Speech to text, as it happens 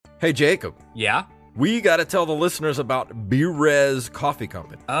Hey, Jacob. Yeah? We got to tell the listeners about B-Rez Coffee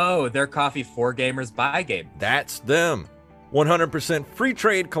Company. Oh, they're coffee for gamers by game. That's them. 100% free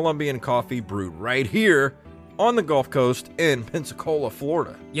trade Colombian coffee brewed right here on the Gulf Coast in Pensacola,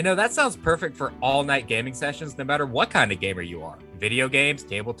 Florida. You know, that sounds perfect for all-night gaming sessions, no matter what kind of gamer you are. Video games,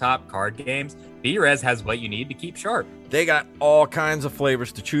 tabletop, card games, B-Rez has what you need to keep sharp. They got all kinds of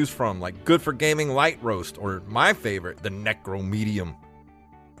flavors to choose from, like good for gaming light roast, or my favorite, the Necro Medium.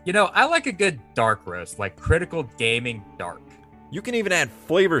 You know, I like a good dark roast, like Critical Gaming Dark. You can even add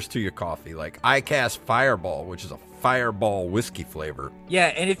flavors to your coffee, like iCast Fireball, which is a fireball whiskey flavor. Yeah,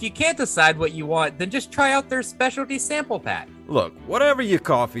 and if you can't decide what you want, then just try out their specialty sample pack. Look, whatever your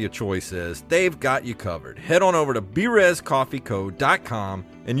coffee of choice is, they've got you covered. Head on over to brezcoffeeco.com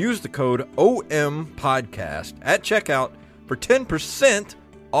and use the code OMPodcast at checkout for 10%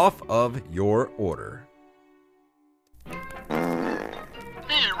 off of your order.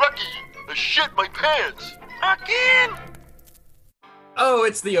 Hey, Rocky, I shit my pants. Again? Oh,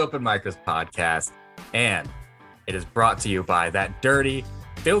 it's the Open Micers podcast, and it is brought to you by that dirty,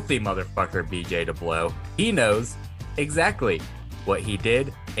 filthy motherfucker BJ DeBlow. He knows exactly what he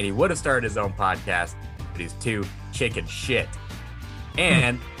did, and he would have started his own podcast, but he's too chicken shit.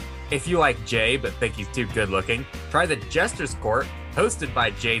 And if you like Jay but think he's too good looking, try the Jester's Court, hosted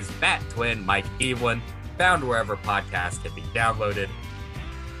by Jay's fat twin, Mike Evelyn, found wherever podcasts can be downloaded.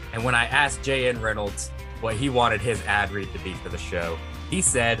 And when I asked J.N. Reynolds what he wanted his ad read to be for the show, he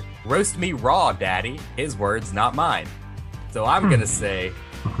said, "Roast me raw, daddy." His words, not mine. So I'm going to say,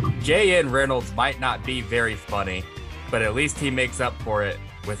 J.N. Reynolds might not be very funny, but at least he makes up for it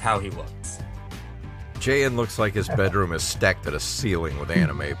with how he looks. J.N. looks like his bedroom is stacked to the ceiling with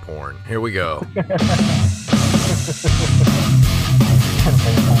anime porn. Here we go.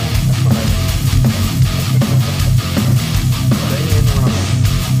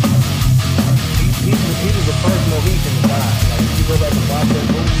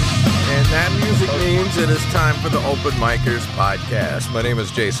 And that music means it is time for the Open Micers podcast. My name is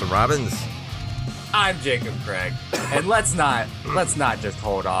Jason Robbins. I'm Jacob Craig, and let's not just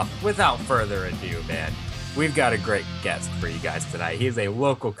hold off. Without further ado, man, we've got a great guest for you guys tonight. He's a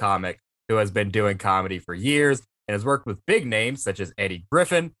local comic who has been doing comedy for years and has worked with big names such as Eddie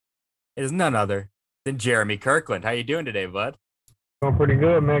Griffin. It is none other than Jeremy Kirkland. How you doing today, bud? Doing pretty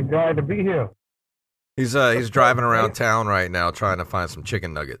good, man. Glad to be here. He's driving around town right now trying to find some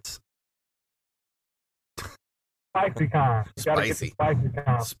chicken nuggets. Spicy kind. Spicy. Spicy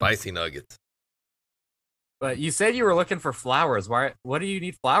kind. Spicy nuggets. But you said you were looking for flowers. Why? What do you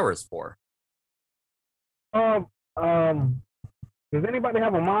need flowers for? Does anybody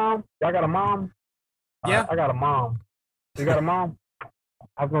have a mom? Y'all got a mom? Yeah. I got a mom. You got a mom?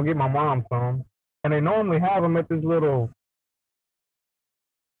 I was gonna get my mom some, and they normally have them at this little,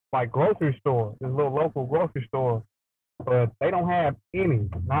 like, grocery store, this little local grocery store, but they don't have any.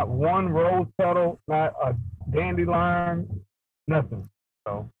 Not one rose petal, not a dandelion, nothing.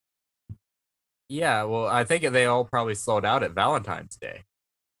 So. Yeah, well, I think they all probably sold out at Valentine's Day.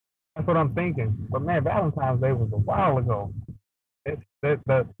 That's what I'm thinking. But man, Valentine's Day was a while ago.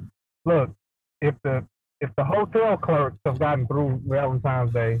 Look, if the hotel clerks have gotten through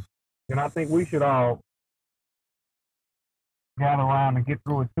Valentine's Day, then I think we should all gather around and get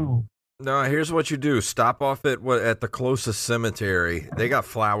through it too. No, here's what you do. Stop off at the closest cemetery. They got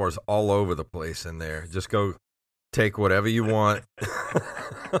flowers all over the place in there. Just go take whatever you want.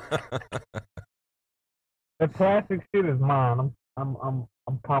 The plastic shit is mine. I'm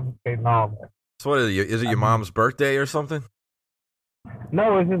confiscating all that. So what is it? Is it your mom's birthday or something?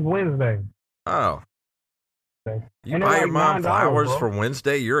 No, it's just Wednesday. Oh. You and buy your like mom $9, flowers bro. for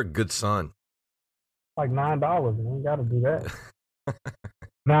Wednesday? You're a good son. Like $9. Man. You got to do that.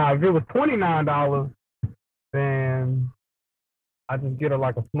 Now, if it was $29, then I just get her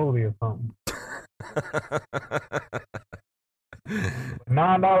like a smoothie or something.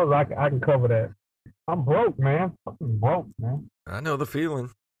 $9, I can cover that. I'm broke, man. Fucking broke, man. I know the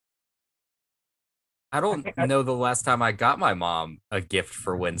feeling. I don't know the last time I got my mom a gift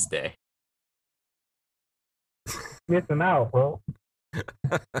for Wednesday. Missing out, bro.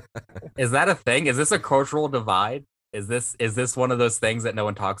 Is that a thing? Is this a cultural divide? Is this one of those things that no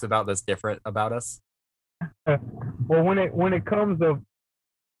one talks about that's different about us? Well, when it comes to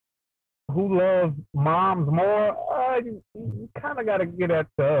who loves moms more, you kind of got to get that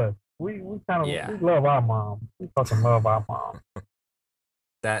to us. We kind of we love our moms. We fucking love our moms.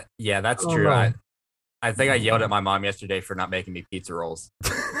 That's true. I think I yelled at my mom yesterday for not making me pizza rolls.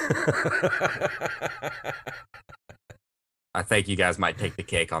 I think you guys might take the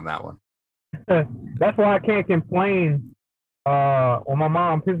cake on that one. That's why I can't complain When my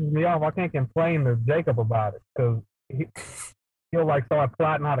mom pisses me off, I can't complain to Jacob about it because he'll like start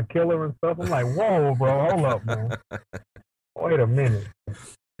plotting how to kill her and stuff. I'm like, whoa, bro, hold up, man. Wait a minute.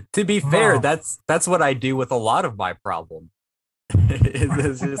 To be fair, Mom. that's what I do with a lot of my problem.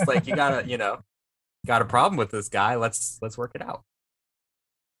 It's just like you got a problem with this guy. Let's work it out.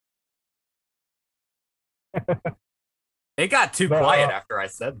 It got too quiet after I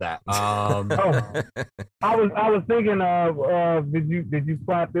said that. I was thinking of did you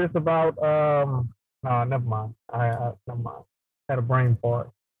plot this about no, never mind. I never mind. Had a brain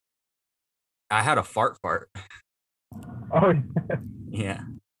fart. I had a fart. Oh Yeah.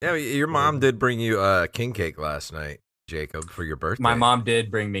 Yeah, your mom did bring you king cake last night, Jacob, for your birthday. My mom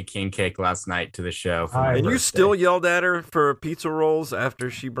did bring me king cake last night to the show. And you still yelled at her for pizza rolls after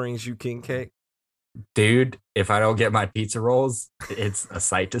she brings you king cake? Dude, if I don't get my pizza rolls, it's a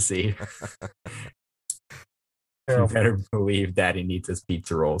sight to see. You better believe Daddy needs his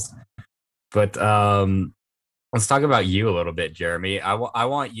pizza rolls. But let's talk about you a little bit, Jeremy. I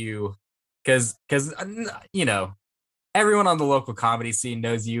want you, because everyone on the local comedy scene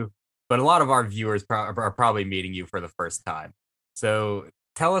knows you, but a lot of our viewers are probably meeting you for the first time. So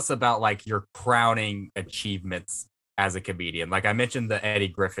tell us about like your crowning achievements as a comedian. Like I mentioned the Eddie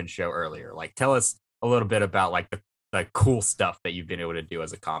Griffin show earlier. Like tell us a little bit about like the cool stuff that you've been able to do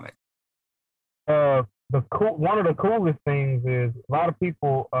as a comic. One of the coolest things is a lot of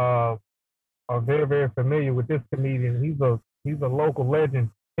people are very, very familiar with this comedian. He's a local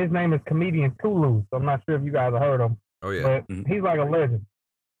legend. His name is comedian Toulouse. I'm not sure if you guys have heard him. Oh yeah. But he's like a legend.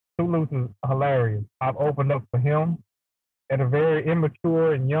 Toulouse is hilarious. I've opened up for him at a very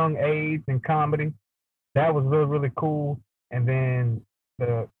immature and young age in comedy. That was really, really cool. And then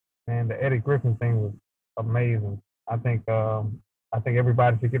the Eddie Griffin thing was amazing. I think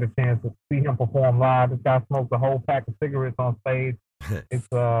everybody should get a chance to see him perform live. This guy smoked a whole pack of cigarettes on stage. It's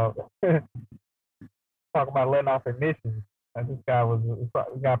talk about letting off emissions. This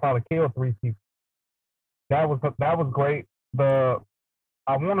guy probably killed 3 people. That was great.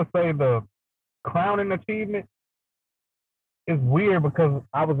 I want to say the crowning achievement is weird because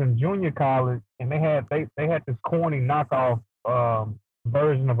I was in junior college and they had this corny knockoff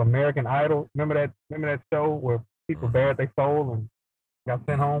version of American Idol. Remember that show where people bared their soul and got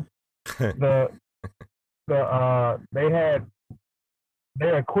sent home? They had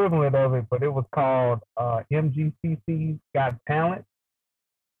their equivalent of it, but it was called MGCC's Got Talent.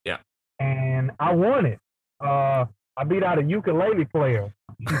 Yeah. And I won it. I beat out a ukulele player.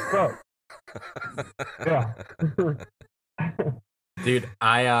 She sucked. Yeah. Dude,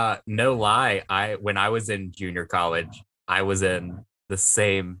 no lie, when I was in junior college, I was in the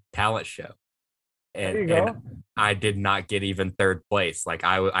same talent show. And I did not get even third place. Like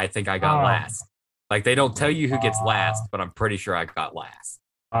I think I got last. Like they don't tell you who gets last, but I'm pretty sure I got last.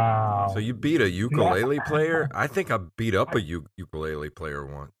 Wow. So you beat a ukulele player? I think I beat up a ukulele player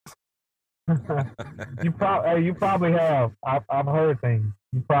once. You probably have. I've heard things.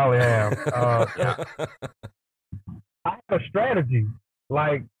 You probably have. Yeah. I have a strategy.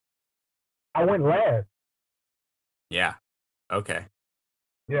 Like I went last. Yeah. Okay.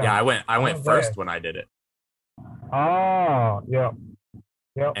 Yeah. I went first last when I did it. Oh, yeah.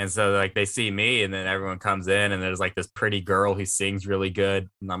 Yep. And so like they see me and then everyone comes in and there's like this pretty girl who sings really good.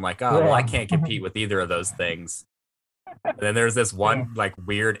 And I'm like, well, I can't compete with either of those things. And then there's this one like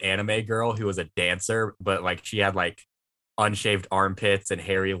weird anime girl who was a dancer, but like she had like unshaved armpits and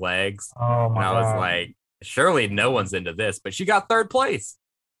hairy legs. Oh my God. I was like, surely no one's into this, but she got third place.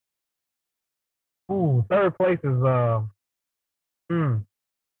 Ooh, third place is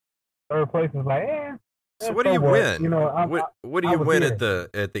third place is like, So what do you win? You know, what do you win at the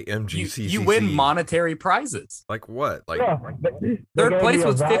MGCC? You win monetary prizes. Like what? Like third place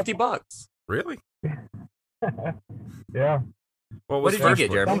was $50. Really? Yeah. What did you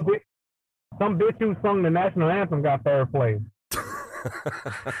get, Jeremy? Some bitch who sung the national anthem got third place.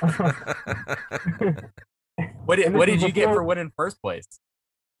 What did you get for winning first place?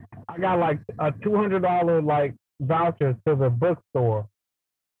 I got like a $200 like voucher to the bookstore.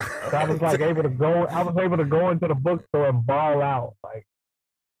 So I was like able to go. I was able to go into the bookstore and ball out like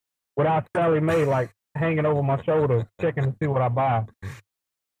without Sally Mae like hanging over my shoulder, checking to see what I buy.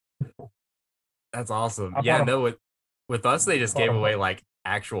 That's awesome. No, with us they just gave away like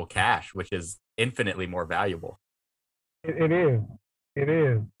actual cash, which is infinitely more valuable. It is.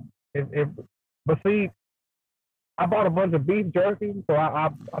 But see, I bought a bunch of beef jerky, so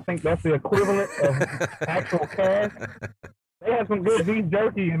I think that's the equivalent of actual cash. They had some good beef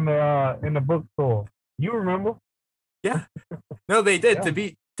jerky in the bookstore. You remember? Yeah. No, they did. Yeah.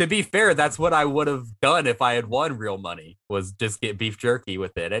 to be fair, that's what I would have done if I had won real money, was just get beef jerky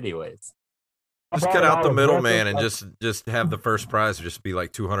with it anyways. Just cut out the middleman and just have the first prize just be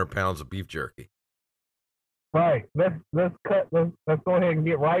like 200 pounds of beef jerky. Right. Let's go ahead and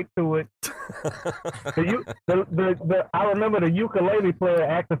get right to it. I remember the ukulele player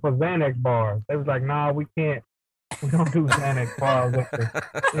asking for Xanax bars. They was like, "Nah, we can't. We don't do Xanax bars at the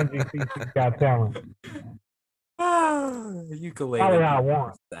NGCC Got Talent." Ukulele. Probably how I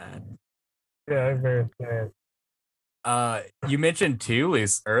want. Sad. Yeah, it's very sad. You mentioned too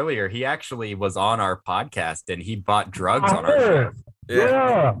is earlier. He actually was on our podcast and he bought drugs on our show.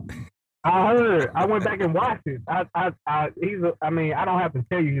 Yeah. I heard. I went back and watched it. I don't have to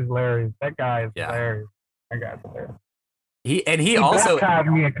tell you he's hilarious. That guy is hilarious. That guy's hilarious. He also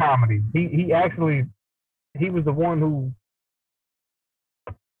baptized me in comedy. He was the one who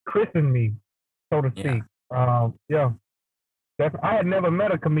christened me, so to speak. I had never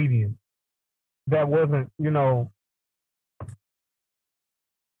met a comedian that wasn't,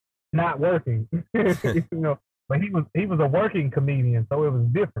 not working. But he was a working comedian, so it was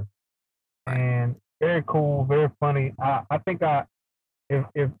different. And very cool, very funny. I think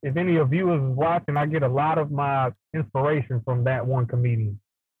if any of you is watching, I get a lot of my inspiration from that one comedian.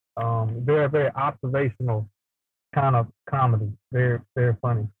 Very, very observational kind of comedy. Very, very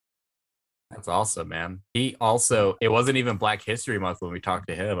funny. That's awesome, man. He also, it wasn't even Black History Month when we talked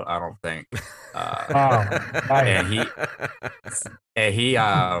to him, I don't think. And he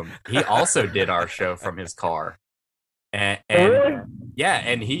also did our show from his car. And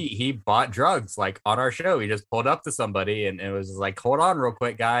he bought drugs like on our show. He just pulled up to somebody and it was just like, "Hold on real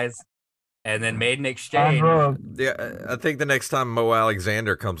quick, guys," and then made an exchange. Yeah, I think the next time Mo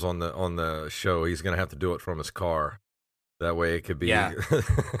Alexander comes on the show, he's gonna have to do it from his car. That way it could be. Yeah.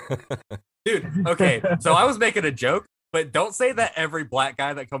 Dude, okay. So I was making a joke, but don't say that every black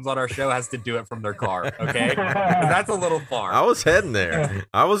guy that comes on our show has to do it from their car, okay? 'Cause that's a little far. I was heading there.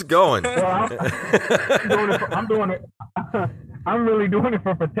 I was going. Well, I'm doing it. I'm really doing it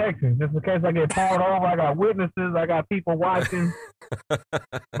for protection, just in case I get pulled over. I got witnesses. I got people watching.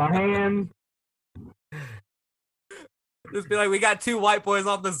 My hands. Just be like, "We got 2 white boys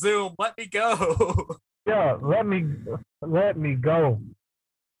on the Zoom. Let me go." Yeah, let me go.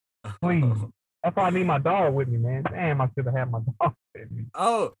 Please. That's why I need my dog with me, man. Damn, I should have had my dog with me.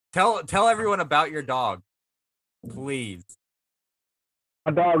 Oh, tell everyone about your dog, please.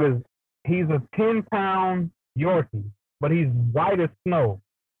 My dog he's a 10-pound Yorkie, but he's white as snow.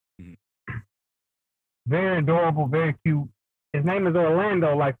 Very adorable, very cute. His name is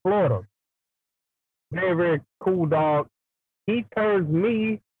Orlando, like Florida. Very, very cool dog. He turns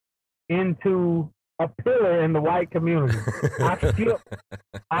me into a pillar in the white community. I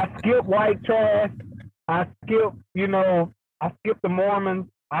skip white trash. I skip the Mormons.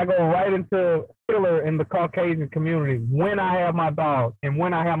 I go right into a pillar in the Caucasian community when I have my dog and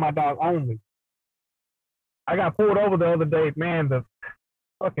when I have my dog only. I got pulled over the other day, man. The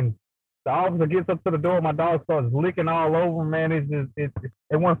officer gets up to the door, my dog starts licking all over, man. It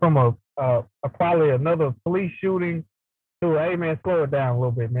went from a probably another police shooting to, "Hey, man, slow it down a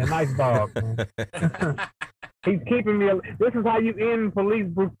little bit, man. Nice dog, man." He's keeping me. This is how you end police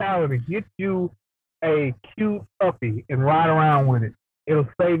brutality. Get you a cute puppy and ride around with it. It'll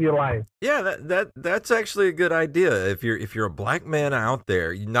save your life. Yeah, that's actually a good idea. If you're a black man out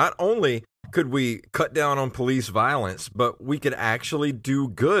there, not only could we cut down on police violence, but we could actually do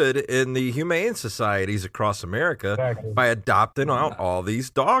good in the humane societies across America by adopting out all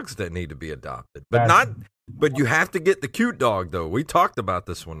these dogs that need to be adopted. But you have to get the cute dog, though. We talked about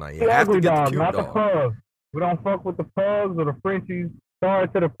this one night. You have to get the cute dog. Not the pugs. We don't fuck with the pugs or the Frenchies. Sorry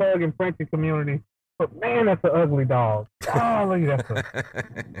to the pug and Frenchie community. But, man, that's an ugly dog. Golly,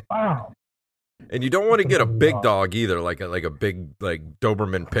 wow. And you don't want to get a big dog either, like a big, like,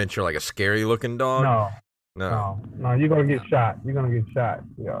 Doberman Pinscher, like a scary-looking dog. No, you're going to get shot.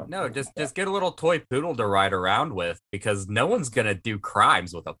 Yeah. No, just get a little toy poodle to ride around with, because no one's going to do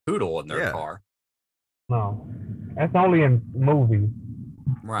crimes with a poodle in their car. No, that's only in movies.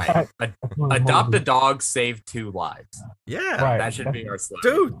 Right. Adopt a dog, save 2 lives. Yeah. Right. That should be our slogan.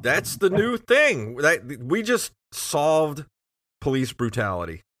 Dude, that's the new thing. We just solved police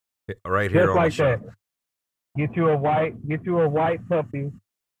brutality right here on the show. That. Get you a white puppy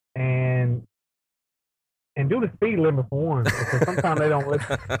and do the speed limit for one. Because sometimes they don't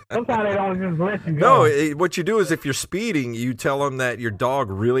just let you go. No, what you do is if you're speeding, you tell them that your dog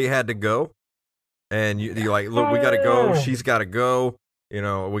really had to go. And you're like, "Look, we got to go. She's got to go.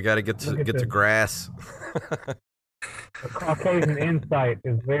 We got to get to grass." The Caucasian insight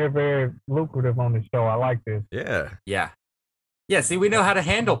is very, very lucrative on the show. I like this. Yeah. Yeah. Yeah, see, we know how to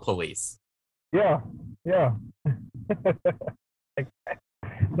handle police. Yeah. The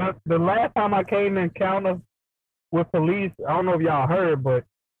last time I came in encounter with police, I don't know if y'all heard, but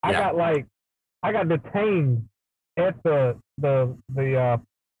I got detained at the what's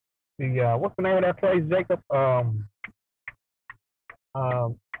the name of that place, Jacob?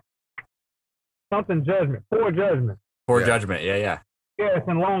 Something Judgment, Poor Judgment. Poor Judgment, yeah. Yeah, it's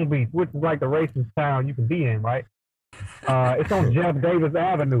in Long Beach, which is like the racist town you can be in, right? It's on Jeff Davis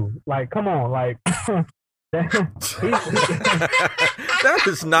Avenue. Like, come on, like. That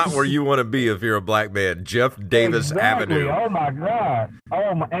is not where you want to be if you're a black man. Jeff Davis Avenue. Oh my God.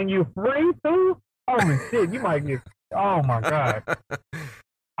 Oh my, and you're free too? Holy shit, you might get. Oh my God.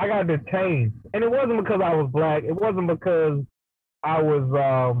 I got detained, and it wasn't because I was black. It wasn't because I was,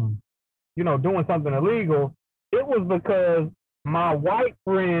 doing something illegal. It was because my white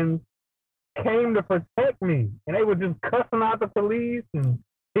friends came to protect me, and they were just cussing out the police, and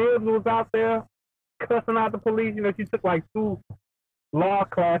Tibbs was out there cussing out the police. You know, she took like 2 law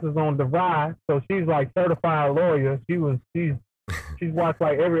classes on Divide, so she's like certified lawyer. She's watched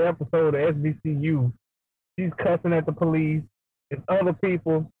like every episode of SBCU. She's cussing at the police. It's other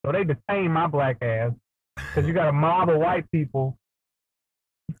people, so they detained my black ass because you got a mob of white people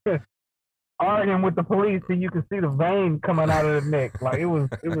arguing with the police, so you can see the vein coming out of the neck. Like it was.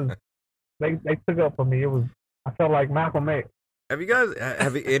 They took up for me. I felt like Malcolm X. Have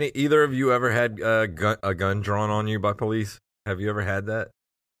either of you ever had a gun drawn on you by police? Have you ever had that?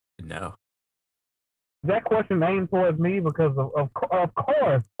 No. That question aimed towards me because of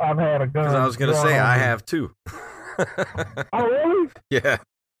course I've had a gun. Because I was going to say I have too. Oh really? Yeah.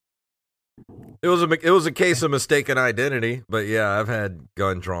 It was a case of mistaken identity, but yeah, I've had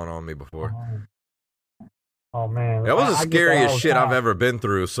gun drawn on me before. Oh man, that was the scariest shit I've ever been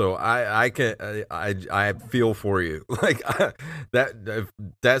through. So I feel for you. Like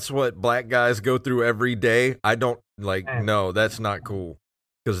that's what black guys go through every day. I don't like. Man. No, that's not cool.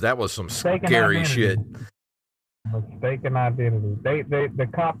 Because that was some scary shit. Mistaken identity. The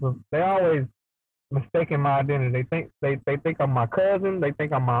cops they always mistaken my identity. They think I'm my cousin. They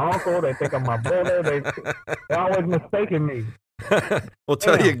think I'm my uncle. They think I'm my brother. They always mistaken me. Well,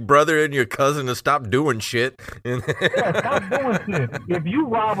 tell your brother and your cousin to stop doing shit. Yeah, stop doing shit. If you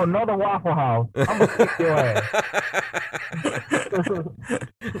rob another Waffle House, I'm gonna kick your ass.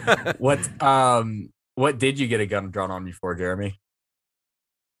 What did you get a gun drawn on you for, Jeremy?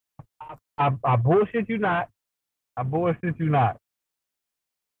 I bullshit you not.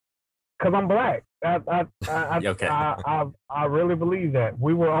 Cause I'm black. Okay. I really believe that.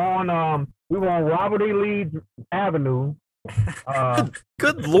 We were on Robert E. Lee Avenue.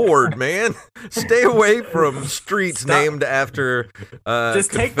 Good Lord, man! Stay away from streets named after.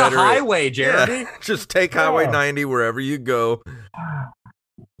 Just take the highway, Jeremy. Yeah, just take Highway 90 wherever you go.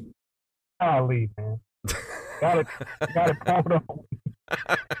 I'll leave, man. Got it pulled up.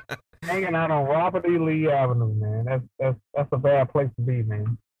 Hanging out on Robert E. Lee Avenue, man. That's a bad place to be,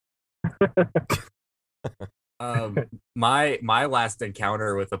 man. My last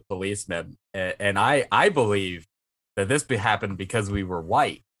encounter with a policeman, and I believe that this happened because we were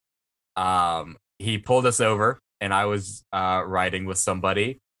white. He pulled us over, and I was riding with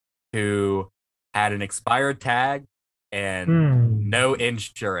somebody who had an expired tag and no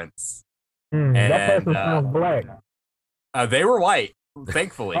insurance. And, that person sounds black. They were white,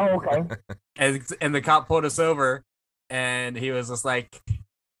 thankfully. Oh, okay. And the cop pulled us over, and he was just like,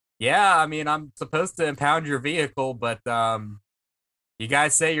 "Yeah, I mean, I'm supposed to impound your vehicle, but you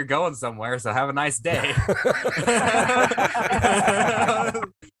guys say you're going somewhere, so have a nice day."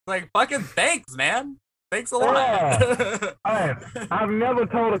 Like, fucking thanks, man. Thanks a lot. Yeah. I've never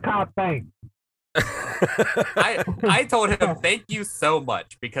told a cop thanks. I told him thank you so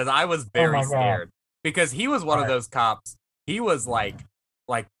much because I was very scared. Because he was one of those cops. He was like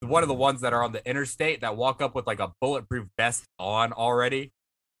one of the ones that are on the interstate that walk up with like a bulletproof vest on already.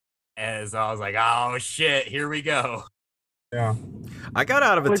 And so I was like, oh shit, here we go. Yeah. I got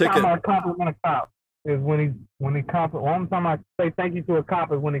out of a ticket. Only time I compliment a cop is when he compliment. One time I say thank you to a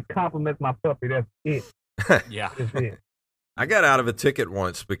cop is when he compliments my puppy. That's it. Yeah. That's it. I got out of a ticket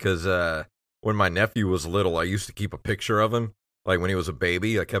once because when my nephew was little, I used to keep a picture of him. Like when he was a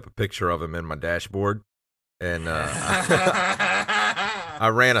baby, I kept a picture of him in my dashboard. And I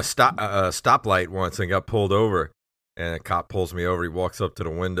ran a stoplight once and got pulled over. And a cop pulls me over. He walks up to the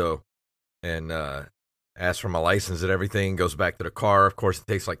window and asks for my license and everything. Goes back to the car. Of course, it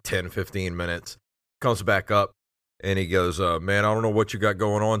takes like 10, 15 minutes. Comes back up and he goes, man, I don't know what you got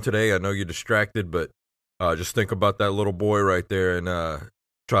going on today. I know you're distracted, but just think about that little boy right there and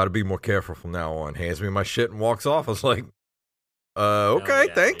try to be more careful from now on. Hands me my shit and walks off. I was like, Okay,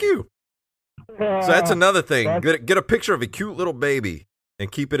 yeah, thank dude. you. So that's another thing. That's- Get a picture of a cute little baby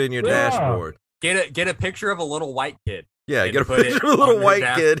and keep it in your Yeah. dashboard. Get a picture of a little white kid. Yeah, and get a put picture it of a little on your white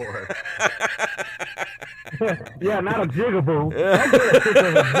kid. dashboard. Yeah, not a jigaboo. Don't get a picture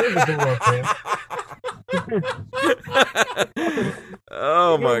of a jigaboo up there.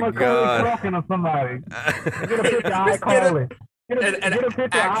 Oh Get my Macaulay God. Culkin or somebody. Get a picture of Just iCarly. an Get a picture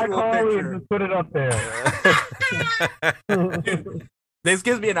of actual iCarly picture. and just put it up there. This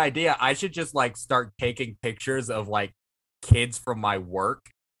gives me an idea. I should just like start taking pictures of like kids from my work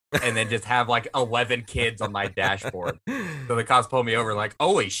and then just have like 11 kids on my dashboard. So the cops pull me over like,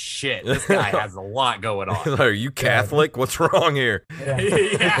 holy shit, this guy has a lot going on. Are you Catholic? What's wrong here?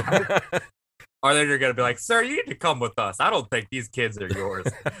 Yeah. Or then you're going to be like, sir, you need to come with us. I don't think these kids are yours.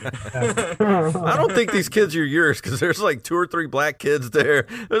 I don't think these kids are yours because there's like 2 or 3 black kids there.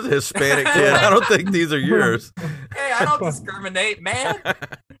 There's a Hispanic kid. I don't think these are yours. Hey, I don't discriminate, man.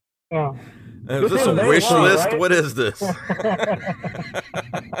 Yeah. Is this a This is wish May, list? right? What is this?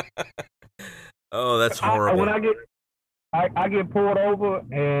 Oh, that's horrible. When I get pulled over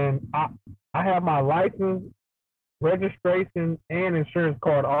and I have my license, registration, and insurance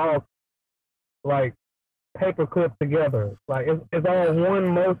card all like paper clipped together. Like it's all one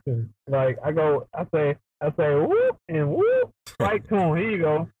motion. Like I say whoop and whoop right to him. Here you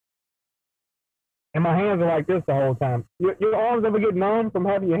go. And my hands are like this the whole time. Your arms ever get numb from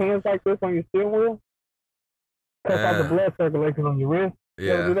having your hands like this on your steering wheel? Cuts out the blood circulation on your wrist.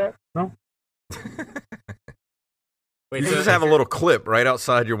 You ever do that? No? Wait, You so just have a little clip right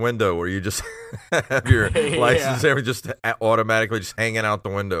outside your window where you just have your license there just automatically just hanging out the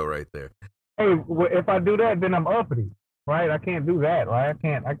window right there. Hey, if I do that, then I'm uppity, right? I can't do that, right? I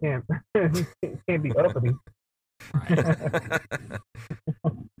can't can't be uppity.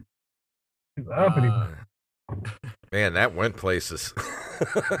 It's uppity. Man, that went places.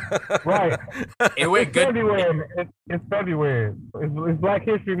 Right. It went It's good. February. It's February. It's Black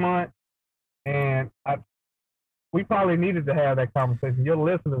History Month, and we probably needed to have that conversation. Your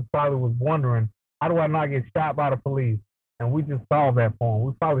listeners probably was wondering, how do I not get shot by the police? And we just solved that for them.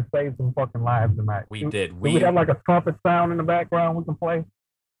 We probably saved some fucking lives tonight. We did. Do we have like a trumpet sound in the background we can play?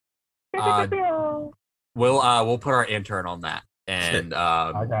 We'll put our intern on that, and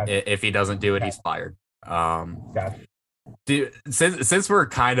if he doesn't do it, he's fired. Gotcha. Dude, since we're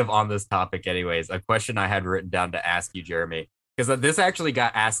kind of on this topic, anyways, a question I had written down to ask you, Jeremy, because this actually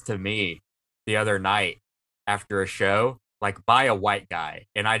got asked to me the other night after a show, like by a white guy,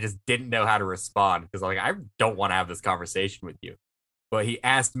 and I just didn't know how to respond because like I don't want to have this conversation with you. But he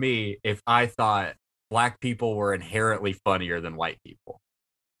asked me if I thought black people were inherently funnier than white people.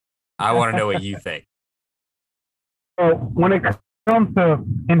 I want to know what you think. So when it comes to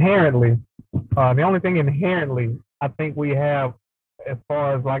inherently, the only thing inherently I think we have as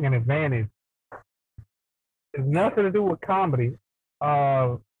far as like an advantage is nothing to do with comedy.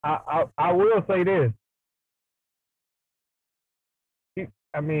 I will say this.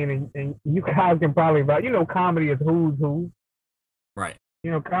 I mean, and you guys can probably, comedy is who's who. Right.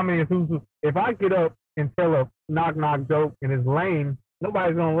 Comedy is who's who. If I get up and tell a knock-knock joke and it's lame,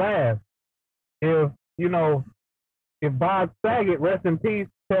 nobody's going to laugh. If Bob Saget, rest in peace,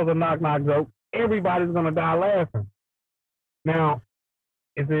 tells a knock-knock joke, everybody's going to die laughing. Now,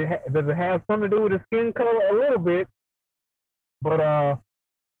 does it have something to do with the skin color? A little bit. But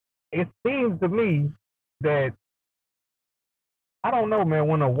it seems to me that, I don't know, man,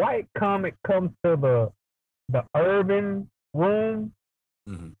 when a white comic comes to the urban room,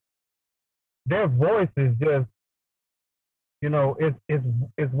 mm-hmm. their voice is just,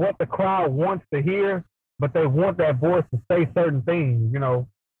 it's what the crowd wants to hear, but they want that voice to say certain things,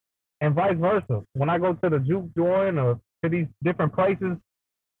 and vice versa. When I go to the juke joint or to these different places,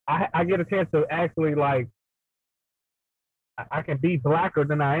 I get a chance to actually, like, I can be blacker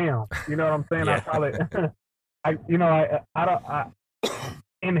than I am. You know what I'm saying? Yeah. I don't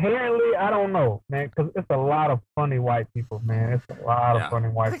inherently, I don't know, man, because it's a lot of funny white people, man. It's a lot of funny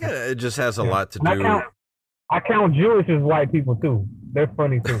white people. It just has a lot to do. I count Jewish as white people too. They're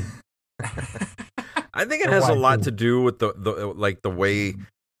funny too. I think it has a lot to do with the way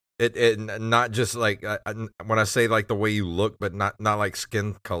it not just like when I say like the way you look, but not like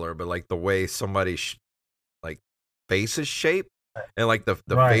skin color, but like the way somebody like face is shaped and like the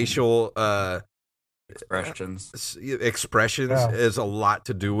facial expressions is a lot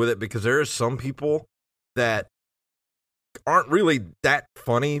to do with it, because there are some people that aren't really that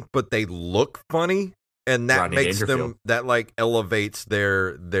funny, but they look funny, and that makes them, that like elevates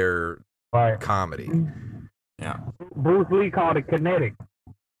their comedy. Yeah. Bruce Lee called it kinetic.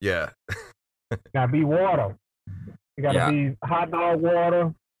 Yeah. Gotta be water. You got to be hot dog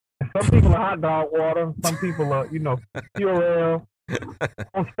water. Some people are hot dog water. Some people are, Purell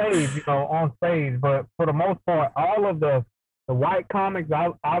on stage. But for the most part, all of the white comics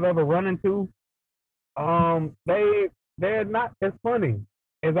I've ever run into, they're not as funny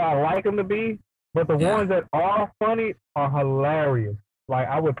as I like them to be. But the ones that are funny are hilarious. Like,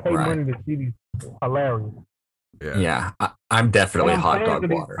 I would pay money to see these hilarious. Yeah, I'm definitely hot dog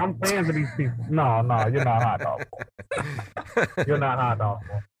water. I'm fans of these people. No, you're not hot dog water. You're not hot dog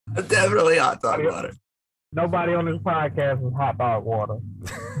water. I'm definitely hot dog water. Nobody on this podcast is hot dog water.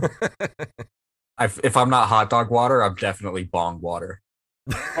 If I'm not hot dog water, I'm definitely bong water.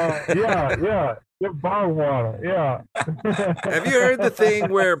 Yeah. You're bong water, yeah. Have you heard the thing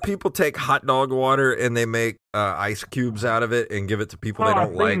where people take hot dog water and they make ice cubes out of it and give it to people they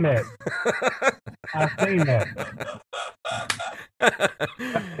don't like? I've seen that.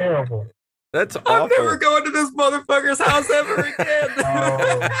 That's terrible. That's awful. I'm never going to this motherfucker's house ever again.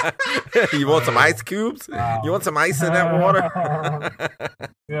 You want some ice cubes? You want some ice in that water?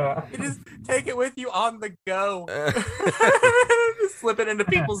 Yeah. You just take it with you on the go. Just slip it into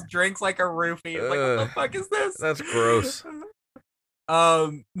people's drinks like a roofie. It's like, what the fuck is this? That's gross.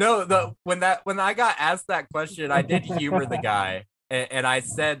 No, when I got asked that question, I did humor the guy, and I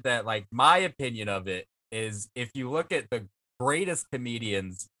said that, like, my opinion of it is, if you look at the greatest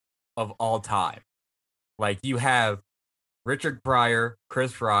comedians of all time, like, you have Richard Pryor,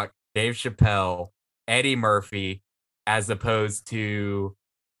 Chris Rock, Dave Chappelle, Eddie Murphy, as opposed to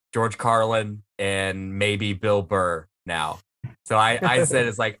George Carlin and maybe Bill Burr now. So I said,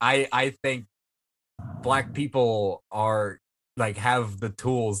 it's like, I think black people are, like, have the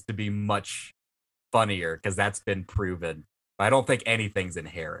tools to be much funnier, because that's been proven. But I don't think anything's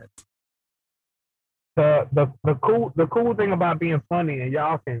inherent. The cool thing about being funny, and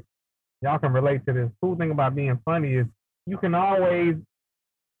y'all can relate to this. Cool thing about being funny is you can always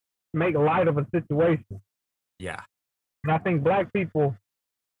make light of a situation. Yeah. And I think black people,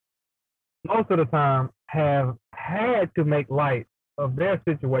 most of the time, have had to make light of their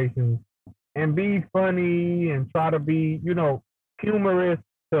situations and be funny and try to be, humorous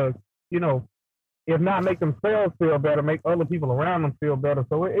to, if not make themselves feel better, make other people around them feel better.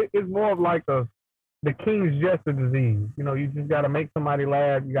 So it's more of like the king's jester disease. You just got to make somebody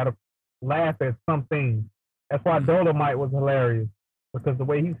laugh. You got to laugh at something. That's why Dolomite was hilarious, because the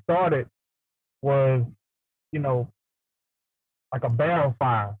way he started was, like a barrel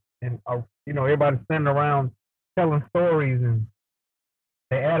fire, and everybody standing around telling stories, and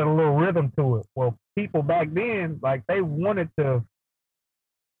they added a little rhythm to it. Well, people back then, like, they were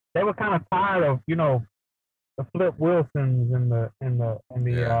kind of tired of, the Flip Wilsons and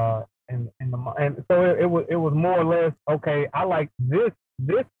so it was more or less, okay, I like this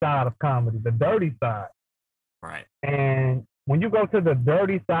side of comedy, the dirty side. Right. And when you go to the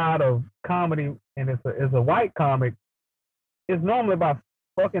dirty side of comedy, and it's a white comic, it's normally about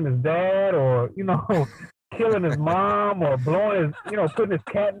fucking his dad, or killing his mom, or blowing his, putting his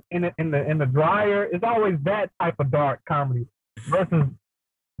cat in the dryer. It's always that type of dark comedy. Versus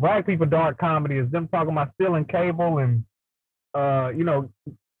black people dark comedy is them talking about stealing cable and and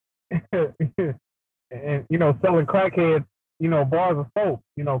selling crackheads, bars of soap,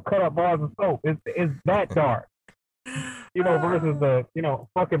 cut up bars of soap. It's that dark. Versus the,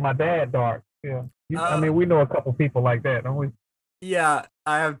 fucking my dad dark. Yeah. I mean, we know a couple people like that, don't we? Yeah,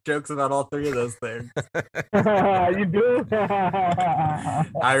 I have jokes about all three of those things. You do? I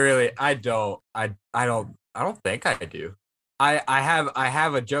don't think I do. I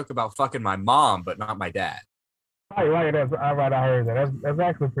have a joke about fucking my mom, but not my dad. Right. That's all right. I heard that. That's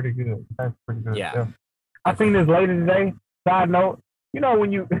actually pretty good. That's pretty good. Yeah. I seen this later today. Side note,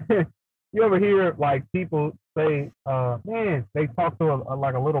 when you you ever hear, like, people say, man, they talk to a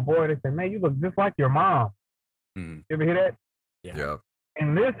little boy. They say, man, you look just like your mom. You ever hear that? Yeah.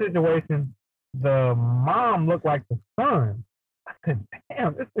 In this situation, the mom looked like the son. I said,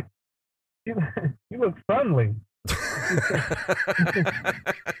 damn, you look sonly.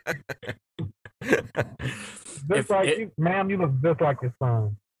 Ma'am, you look just like your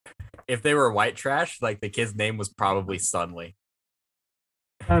son. If they were white trash, like, the kid's name was probably Sunly.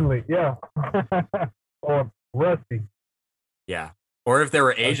 Sunly, yeah. Or Rusty. Yeah. Or if they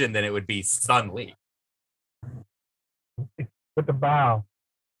were Asian, then it would be Sunly. With the bow.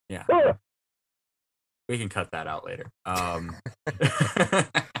 Yeah. We can cut that out later.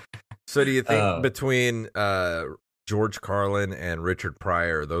 So do you think between George Carlin and Richard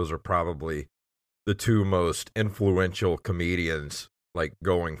Pryor, those are probably the two most influential comedians, like,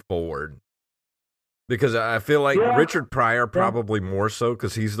 going forward? Because I feel like Yeah. Richard Pryor probably more so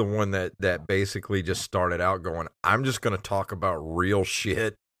because he's the one that basically just started out going, I'm just going to talk about real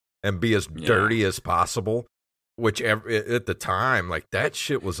shit and be as dirty as possible. Which at the time, like that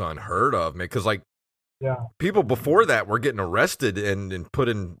shit was unheard of, man. Because like people before that were getting arrested and put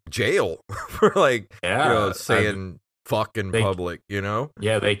in jail for like saying fuck in public, you know?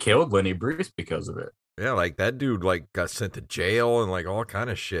 Yeah, they killed Lenny Bruce because of it. Yeah, like that dude like got sent to jail and like all kind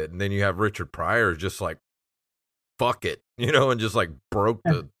of shit. And then you have Richard Pryor just like fuck it, you know, and just like broke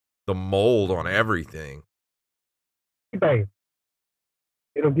the mold on everything. It'll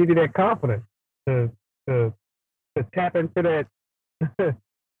give you that confidence to tap into that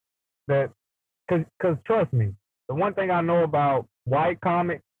that because trust me, the one thing I know about white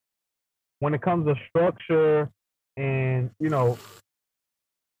comics when it comes to structure and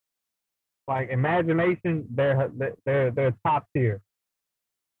like imagination, they're top tier.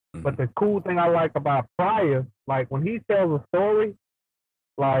 But the cool thing I like about Pryor, like when he tells a story,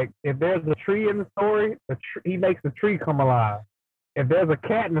 like if there's a tree in the story, he makes the tree come alive. If there's a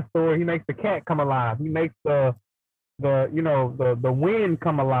cat in the story, he makes the cat come alive. He makes the wind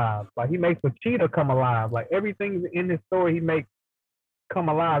come alive. Like he makes the cheetah come alive. Like everything in this story he makes come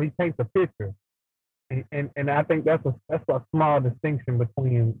alive. He paints a picture. And I think that's a small distinction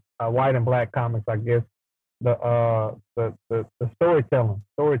between white and black comics, I guess. The storytelling,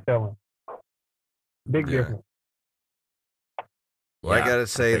 big difference. Well, I gotta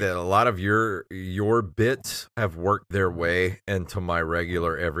say that a lot of your bits have worked their way into my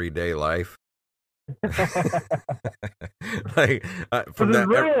regular everyday life. Like from that,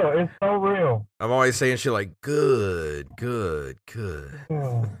 real. It's so real. I'm always saying shit like good. Good.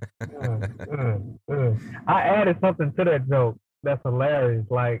 I added something to that joke that's hilarious.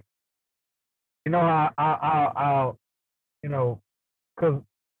 Like, you know how I'll because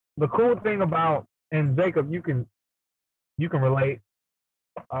the cool thing about, and Jacob, you can relate,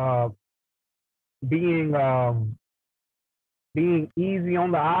 being easy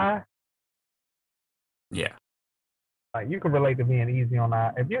on the eye. Yeah. Like you can relate to being easy on the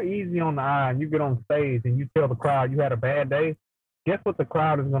eye. If you're easy on the eye and you get on stage and you tell the crowd you had a bad day, guess what the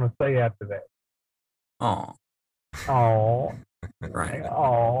crowd is going to say after that? Oh. Right.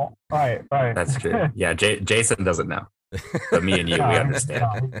 Oh. Right. That's true. Yeah, Jason doesn't know. But me and you, we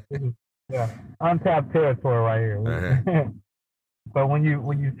understand. Yeah. Untapped territory right here. Uh-huh. But when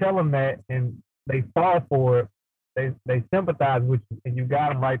you tell them that and they fall for it, they sympathize with you and you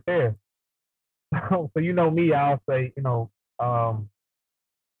got them right there. So you know me, I'll say, you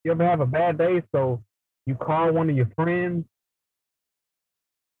ever have a bad day? So you call one of your friends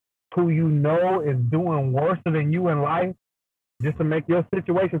who you know is doing worse than you in life just to make your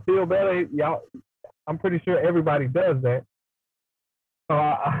situation feel better. Y'all, I'm pretty sure everybody does that. So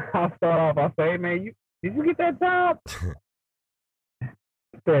I'll start off, I'll say, hey man, did you get that job?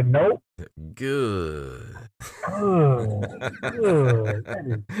 He said, nope. Good. Good. That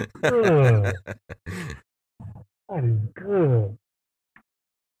is good. That is good.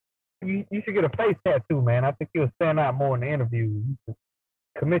 You should get a face tattoo, man. I think you'll stand out more in the interview. You should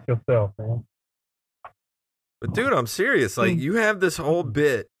commit yourself, man. But dude, I'm serious. Like you have this whole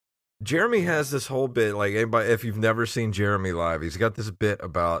bit. Jeremy has this whole bit. Like anybody, if you've never seen Jeremy live, he's got this bit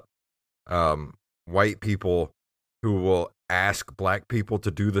about white people who will ask black people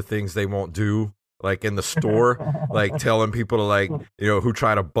to do the things they won't do, like in the store, like telling people to like, who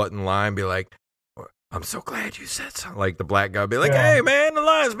try to butt in line, be like, I'm so glad you said something. Like the black guy be like, hey man, the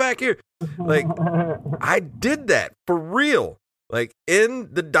line's back here. Like I did that for real. Like in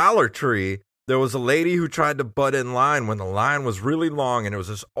the Dollar Tree, there was a lady who tried to butt in line when the line was really long, and it was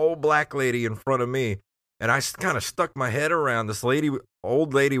this old black lady in front of me, and I kind of stuck my head around. This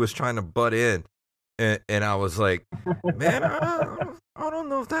old lady was trying to butt in. And I was like, man, I don't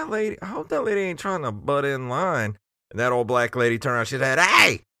know if that lady, I hope that lady ain't trying to butt in line. And that old black lady turned around, she said,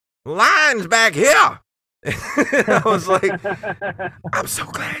 hey, line's back here. And I was like, I'm so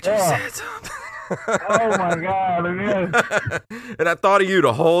glad you said something. Oh my God. And I thought of you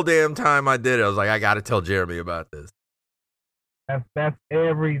the whole damn time I did it. I was like, I got to tell Jeremy about this. That's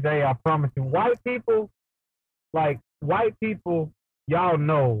every day, I promise you. White people, y'all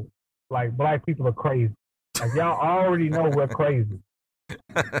know. Like black people are crazy. Like y'all already know we're crazy.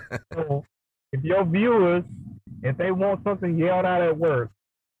 So if your viewers, if they want something yelled out at work,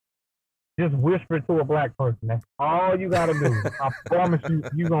 just whisper it to a black person. That's all you gotta do. I promise you,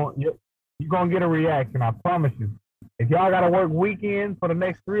 you're gonna get a reaction. I promise you. If y'all gotta work weekends for the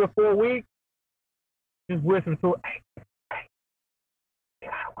next 3 or 4 weeks, just whisper to it. Hey, you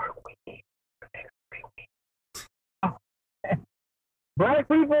gotta work weekends for the next 3 weeks. Oh. Black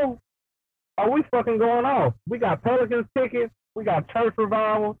people Oh, we fucking going off. We got Pelicans tickets. We got church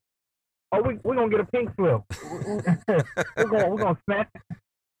revival. Oh, we're gonna get a pink slip. we're gonna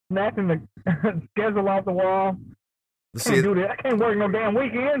snatching the schedule off the wall. Can't do that. I can't work no damn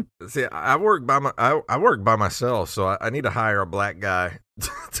weekend. See, I work by myself, so I need to hire a black guy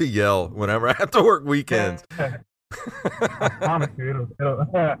to yell whenever I have to work weekends. I promise you, it'll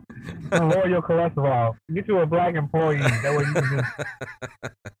lower your cholesterol. Get you a black employee. That way you can just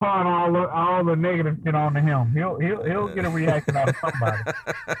pawn all the negative shit onto him. He'll get a reaction out of somebody.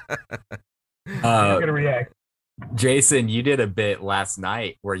 He'll get a reaction. Jason, you did a bit last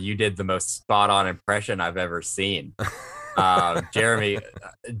night where you did the most spot-on impression I've ever seen. Jeremy,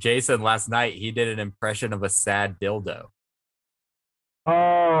 Jason last night, he did an impression of a sad dildo.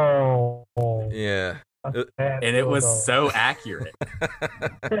 Oh. Yeah. And it was so accurate.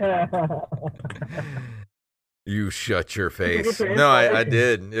 You shut your face. No, I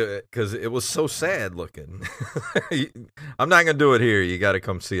did, because it was so sad looking. I'm not going to do it here. You got to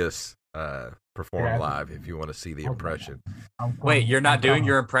come see us perform live if you want to see the impression. Wait, you're not doing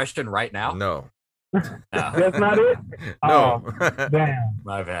your impression right now? No. That's not it? No. Oh, damn.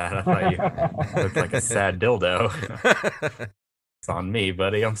 My bad. I thought you looked like a sad dildo. It's on me,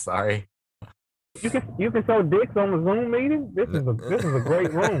 buddy. I'm sorry. You can show dicks on the Zoom meeting. This is a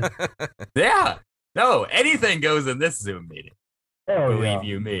great room. Yeah. No, anything goes in this Zoom meeting. Believe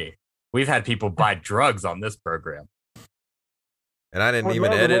you me. We've had people buy drugs on this program. And I didn't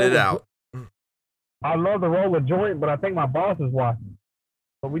even edit it out. I love to roll a joint, but I think my boss is watching.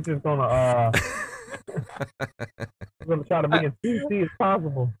 So we just gonna we're gonna try to make it PC as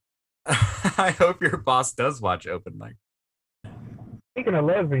possible. I hope your boss does watch Open Mic. Speaking of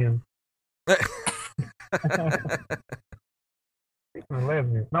lesbians. Speaking of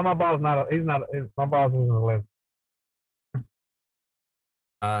lesbians. No, my boss my boss isn't a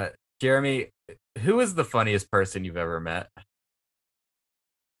lesbian. Jeremy, who is the funniest person you've ever met?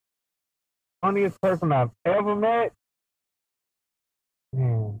 Funniest person I've ever met?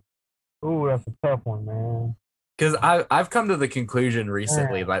 Ooh, that's a tough one, man. Because I've come to the conclusion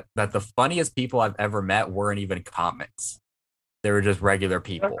recently that the funniest people I've ever met weren't even comics. They were just regular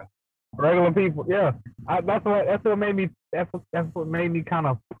people. Regular people, yeah. That's what made me kind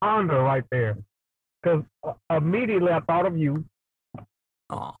of ponder right there. Because immediately I thought of you.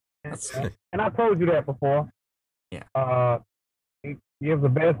 Oh, and I told you that before. Yeah. You have the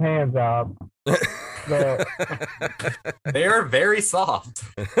best hand job. They are very soft.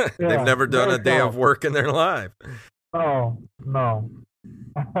 They've never done a day of work in their life. Oh, no.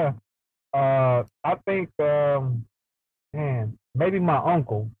 I think, man, maybe my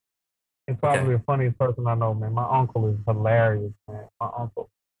uncle is probably the funniest person I know, man. My uncle is hilarious, man. My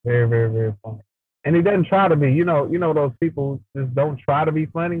uncle, very, very, very funny. And he doesn't try to be. You know those people who just don't try to be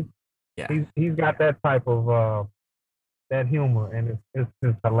funny? Yeah. He's got that type of that humor, and it's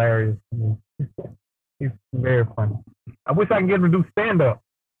just hilarious to me. He's very funny. I wish I could get him to do stand-up,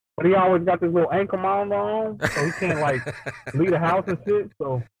 but he always got this little ankle monitor on, so he can't, leave the house and shit,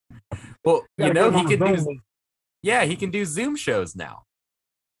 so... Well, he can do... Yeah, he can do Zoom shows now.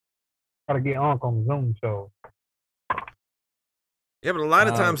 Gotta get Unc on the Zoom show. Yeah, but a lot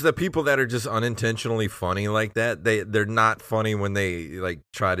of times the people that are just unintentionally funny like that, they're not funny when they,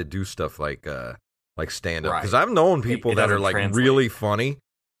 try to do stuff like stand-up. Because I've known people that are, really funny,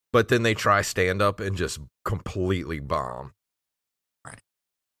 but then they try stand-up and just completely bomb. Right.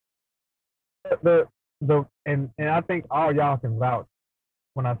 And I think all y'all can vouch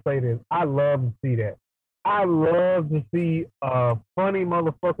when I say this. I love to see that. I love to see a funny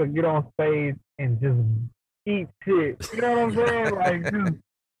motherfucker get on stage and just eat shit. You know what I'm saying? Just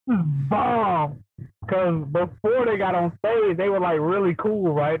bomb. Because before they got on stage, they were really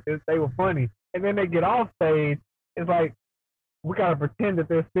cool, right? They were funny. And then they get off stage, it's like, we gotta pretend that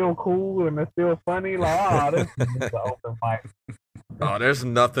they're still cool and they're still funny. This is just an open mic. Oh, there's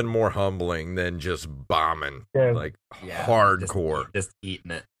nothing more humbling than just bombing, hardcore. Just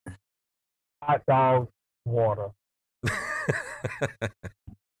eating it. Hot dog, water.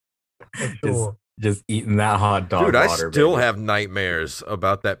 For sure. Just eating that hot dog. Dude, water, I still have nightmares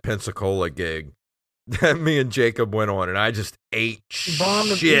about that Pensacola gig that me and Jacob went on, and I just ate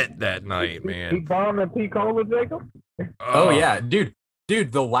shit that night, man. He bombed the Pensacola, Jacob? Oh yeah, dude,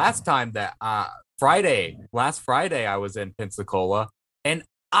 the last time that last Friday I was in Pensacola and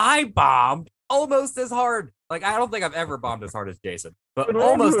I bombed almost as hard. I don't think I've ever bombed as hard as Jason, but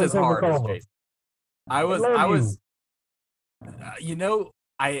almost as hard as Jason. I was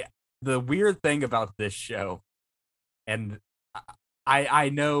the weird thing about this show, and I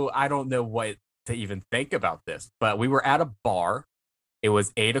don't know what to even think about this, but we were at a bar. It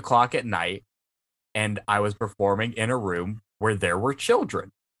was 8:00 at night. and I was performing in a room where there were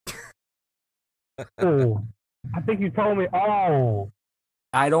children. Oh, I think you told me. Oh,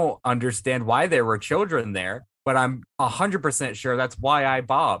 I don't understand why there were children there, but I'm 100% sure that's why I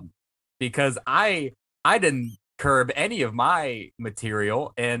bombed, because I didn't curb any of my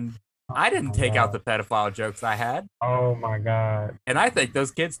material, and I didn't take out the pedophile jokes I had. Oh my God. And I think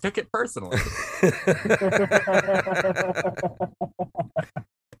those kids took it personally.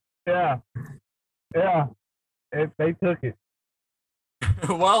 Yeah. They took it.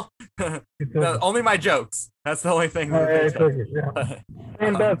 Well, only my jokes. That's the only thing. They took it. Yeah.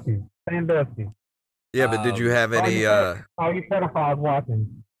 Sandusky. Yeah, but did you have any? All you pedophiles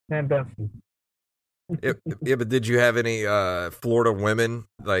watching Sandusky. Yeah, but did you have any Florida women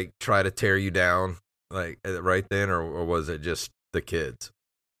like try to tear you down like right then, or was it just the kids?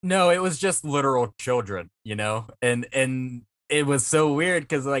 No, it was just literal children, and it was so weird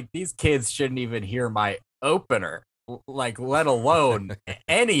because like these kids shouldn't even hear my opener, like let alone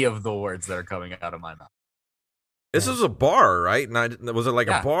any of the words that are coming out of my mouth. This is a bar, right? Was it like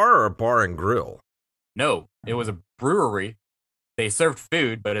a bar or a bar and grill? No, it was a brewery. They served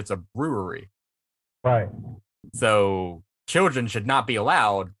food, but it's a brewery. Right. So children should not be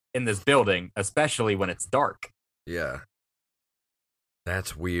allowed in this building, especially when it's dark. Yeah.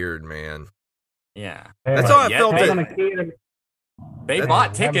 That's weird, man. Yeah. That's how I felt. They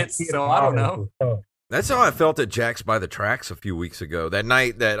bought tickets, so I don't know. That's how I felt at Jack's by the Tracks a few weeks ago. That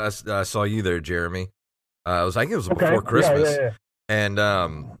night that I saw you there, Jeremy. I think it was before Christmas. Yeah. And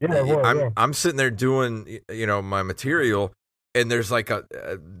I'm sitting there doing my material, and there's like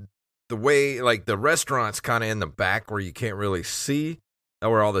the way like the restaurant's kind of in the back where you can't really see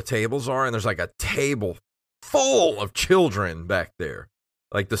where all the tables are, and there's like a table full of children back there,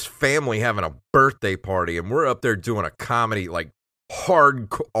 like this family having a birthday party, and we're up there doing a comedy, like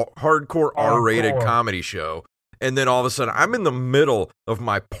hardcore R-rated comedy show, and then all of a sudden I'm in the middle of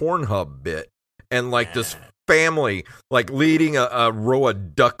my Pornhub bit, and like this family like leading a row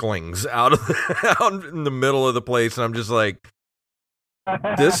of ducklings out in the middle of the place, and I'm just like,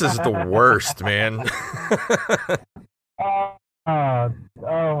 this is the worst, man. Oh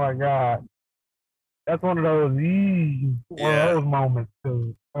my God, that's one of those moments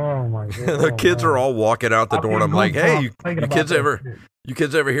too. Oh my God. The kids are all walking out the door, and I'm like, hey, you kids ever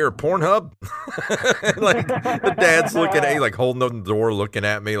hear of Pornhub? Like the dad's looking at me, like holding up the door, looking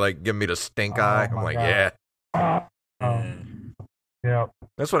at me, like giving me the stink eye. I'm like, God. Yeah.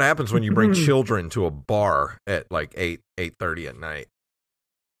 That's what happens when you bring children to a bar at like 8:30 at night.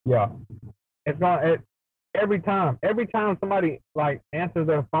 Yeah. It's not every time somebody like answers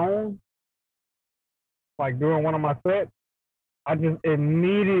their phone, like during one of my sets, I just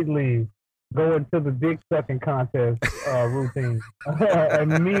immediately go into the dick sucking contest routine.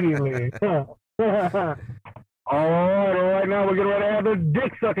 Immediately. All right, now we're getting ready to have the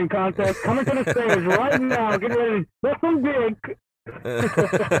dick sucking contest. Coming to the stage right now. Get ready to suck some dick.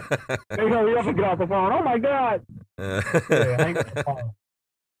 They hurry up and get off the phone. Oh my God. Hang up the phone.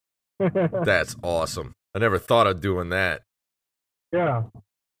 That's awesome. I never thought of doing that. Yeah.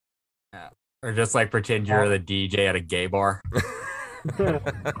 Or just like pretend you're the DJ at a gay bar.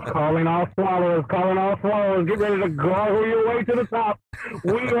 Calling all swallows. Get ready to gargle your way to the top.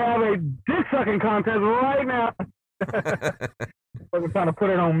 We have a dick sucking contest right now. We're trying to put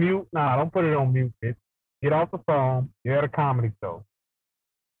it on mute. Nah, don't put it on mute, bitch. Get off the phone. You're at a comedy show.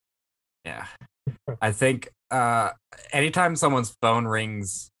 Yeah. I think anytime someone's phone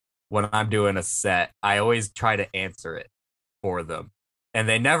rings when I'm doing a set, I always try to answer it for them. And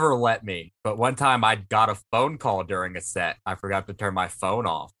they never let me. But one time I got a phone call during a set. I forgot to turn my phone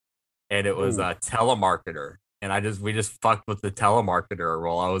off. And it was a telemarketer. And we just fucked with the telemarketer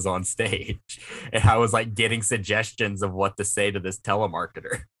while I was on stage. And I was like getting suggestions of what to say to this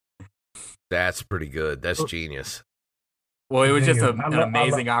telemarketer. That's pretty good. That's genius. Well, it was just an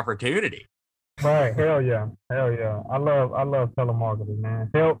amazing opportunity. Right. Hell yeah. I love telemarketers, man.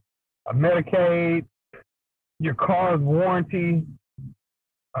 Help, Medicaid, your car's warranty,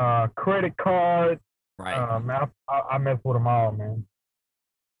 credit card. Right. Man, I mess with them all, man.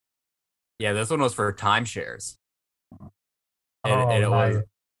 Yeah, this one was for timeshares. And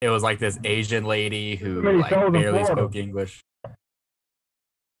it was like this Asian lady who like barely spoke English.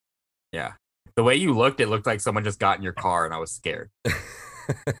 Yeah. The way you looked, it looked like someone just got in your car, and I was scared.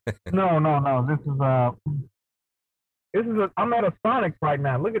 No. I'm at a Sonic right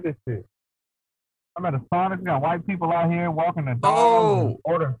now. Look at this shit. I'm at a Sonic. We got white people out here walking the dogs and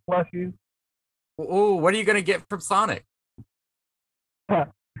ordering plushies. Oh, what are you gonna get from Sonic?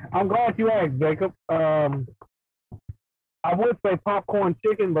 I'm glad you asked, Jacob. I would say popcorn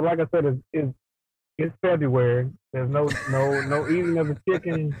chicken, but like I said, it's It's February. There's no eating of the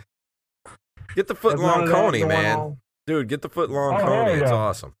chicken. Get the foot long coney, man. On. Dude, get the foot long coney. It's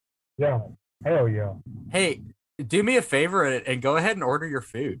awesome. Yeah. Hell yeah. Hey, do me a favor and go ahead and order your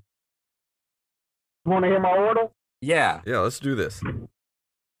food. You want to hear my order? Yeah. Yeah, let's do this. All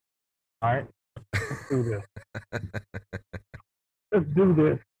right. Let's do this. Let's do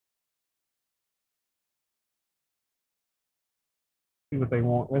this. See what they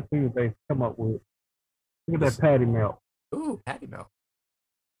want. Let's see what they come up with. Look at that patty melt. Ooh, patty melt.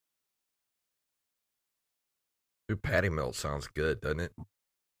 Ooh, patty melt sounds good, doesn't it?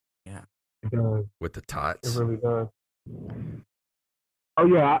 Yeah. It does. With the tots. It really does. Oh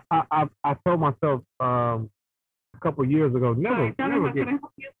yeah, I told myself a couple years ago, never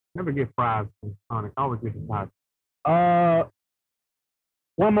get fries from Sonic. I always get the tots.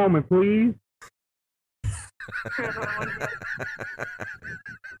 One moment, please.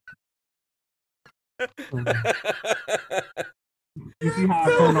 You see how I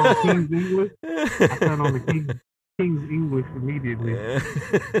turn on King's English? I turn on the King's English immediately.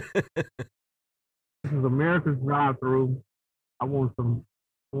 This is America's drive-thru. I want a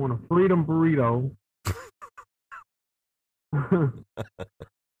freedom burrito.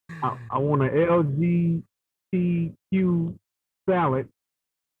 I want an LGBTQ salad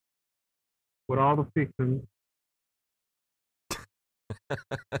with all the fixings.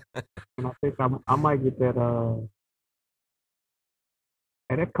 And I think I might get that.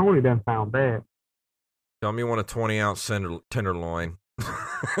 Hey, that coney doesn't sound bad. Tell me you want a 20-ounce tenderloin.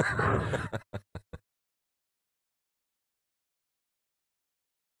 I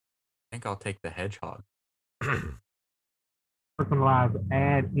think I'll take the hedgehog. Personalized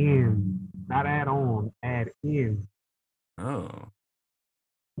add in, not add on, add in. Oh.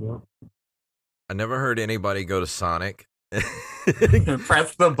 Yep. I never heard anybody go to Sonic.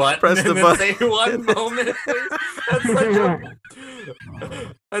 Press the button and then say one moment, please.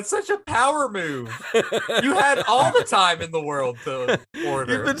 That's such a power move. You had all the time in the world to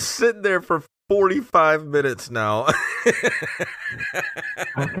order. You've been sitting there for 45 minutes now.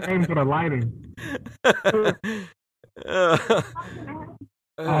 I came for the lighting.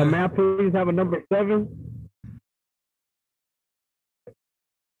 May I please have a number 7?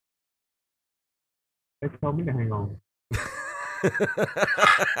 They told me to hang on. They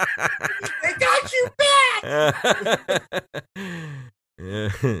got you back. Yeah.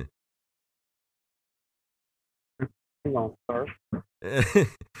 Hang on, sir.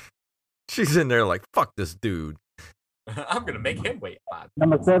 She's in there like, fuck this dude. I'm gonna make him wait 5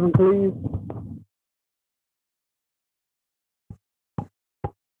 minutes. Number 7, please.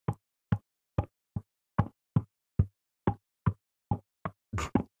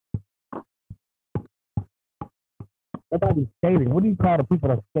 Nobody's skating. What do you call the people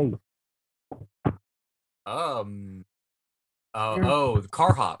that skate? The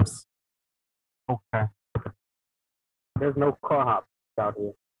car hops. Okay. There's no car hops out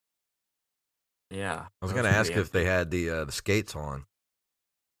here. Yeah. I was gonna ask if they had the skates on.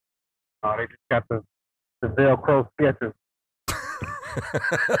 Oh, they just got the Velcro sketches.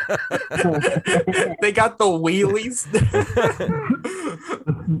 They got the wheelies.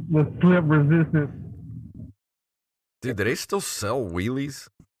 The slip resistance. Dude, do they still sell wheelies?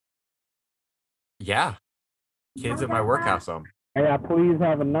 Yeah. Kids at my workhouse them. Hey, I please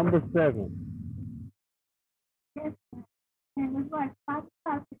have a number 7.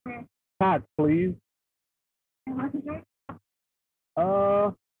 Tots, please. You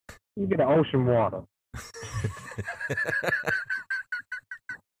get an ocean water.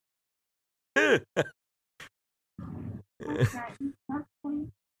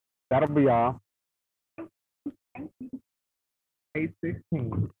 That'll be all.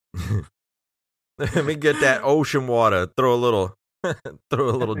 816. Let me get that ocean water. Throw a little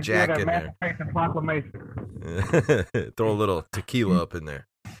Jack in there. Proclamation. Throw a little tequila up in there.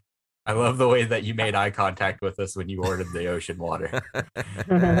 I love the way that you made eye contact with us when you ordered the ocean water.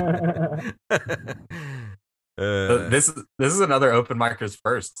 This is another open micers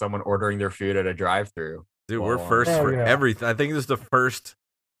first. Someone ordering their food at a drive-thru. Dude, we're first for everything. I think this is the first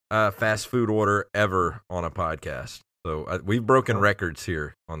fast food order ever on a podcast. So we've broken records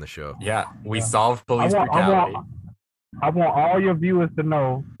here on the show. Yeah, we solved police brutality. I want all your viewers to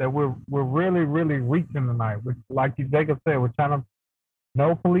know that we're really, really reaching tonight. Like Jacob said, we're trying to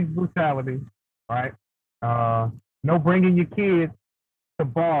no police brutality, right? No bringing your kids to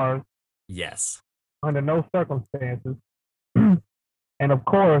bars. Yes. Under no circumstances. And of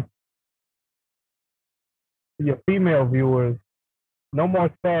course, your female viewers, no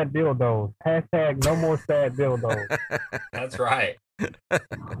more sad dildos. Hashtag no more sad dildos. That's right.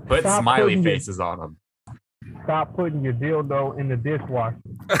 Put Stop smiley putting your- faces on them. Stop putting your dildo in the dishwasher.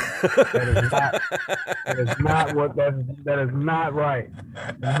 That is not what that is not right.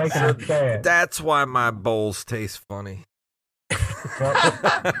 It's making us sad. That's why my bowls taste funny.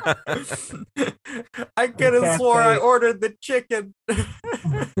 I could have swore I ordered the chicken.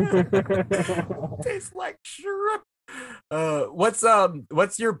 Tastes like shrimp.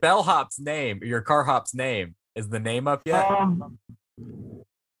 What's your bellhop's name? Your car hop's name? Is the name up yet?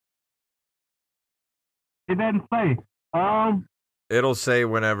 It doesn't say. It'll say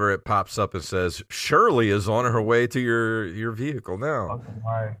whenever it pops up and says Shirley is on her way to your vehicle now. Okay,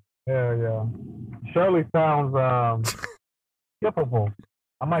 right. Yeah. Shirley sounds tippable.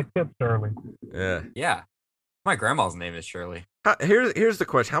 I might tip Shirley. Yeah. My grandma's name is Shirley. Here's the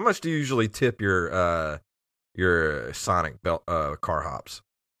question: how much do you usually tip your Sonic car hops?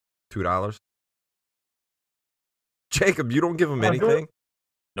 $2. Jacob, you don't give them anything.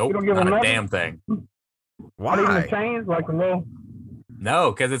 Nope, don't give not them a nothing? damn thing. Why? Not even change, like a little.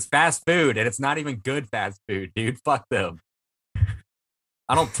 No, because it's fast food and it's not even good fast food, dude. Fuck them.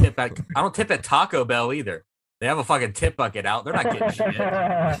 I don't tip at Taco Bell either. They have a fucking tip bucket out. They're not getting shit.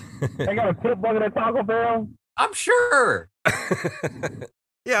 They got a tip bucket at Taco Bell? I'm sure.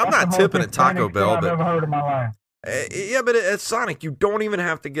 Yeah, I'm not tipping at Taco Bell, I've but never heard in my life. yeah, but at Sonic, you don't even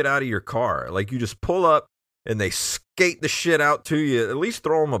have to get out of your car. Like, you just pull up and they skate the shit out to you. At least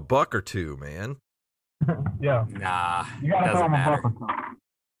throw them $1 or $2, man. Yeah. Nah, You gotta throw doesn't them a matter. bucket.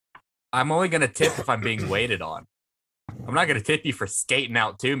 I'm only gonna tip if I'm being waited on. I'm not gonna tip you for skating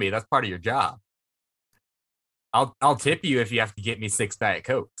out to me. That's part of your job. I'll tip you if you have to get me 6 Diet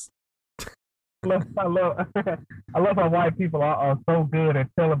Cokes. I love how white people are so good at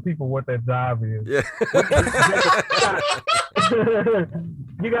telling people what their job is. Yeah.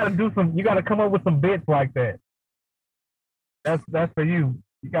 You gotta come up with some bits like that. That's for you.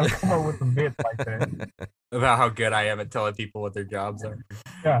 You gotta come up with some bits like that. About how good I am at telling people what their jobs are.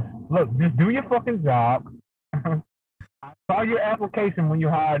 Yeah. Look, just do your fucking job. I saw your application when you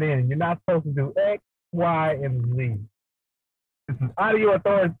hired in. You're not supposed to do X, Y, and Z. This is out of your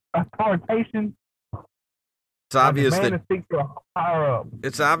authoritation. It's obvious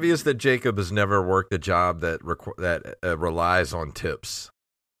It's obvious that Jacob has never worked a job that relies on tips.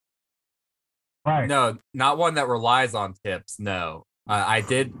 Right. No, not one that relies on tips. No, I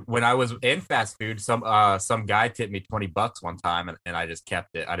did when I was in fast food. Some guy tipped me $20 one time, and I just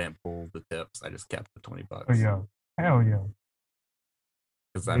kept it. I didn't pull the tips. I just kept the $20. Oh, yeah. Hell yeah.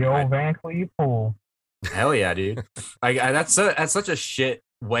 The old Van Cleve pull. Hell yeah, dude. That's such a shit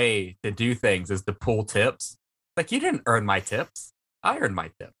way to do things is to pull tips. Like, you didn't earn my tips. I earned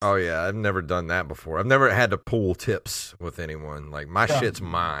my tips. Oh yeah, I've never done that before. I've never had to pull tips with anyone. Like, my shit's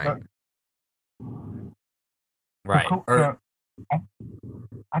mine. Right.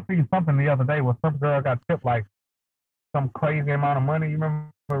 I seen something the other day where some girl got tipped like some crazy amount of money. You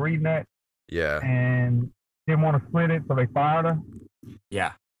remember reading that? Yeah. And didn't want to split it, so they fired her.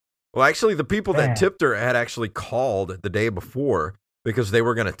 Yeah. Well, actually, the people that tipped her had actually called the day before because they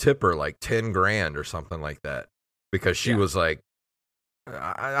were going to tip her like $10,000 or something like that. Because she was like,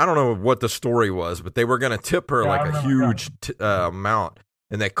 I don't know what the story was, but they were going to tip her like a huge amount.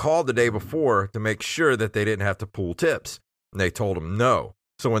 And they called the day before to make sure that they didn't have to pool tips. And they told them no.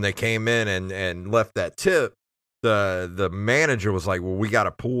 So when they came in and left that tip, the manager was like, well, we got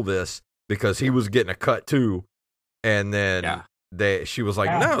to pool this because he was getting a cut too. And then she was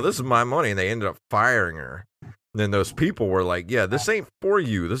like, no, this is my money. And they ended up firing her. And then those people were like, yeah, this ain't for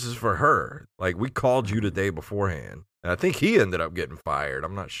you. This is for her. Like, we called you the day beforehand. And I think he ended up getting fired.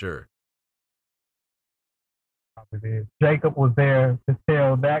 I'm not sure. Jacob was there to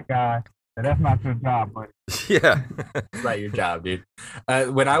tell that guy that that's not your job, buddy. Yeah. It's not your job, dude.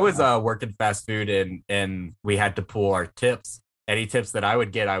 When I was working fast food and we had to pool our tips, any tips that I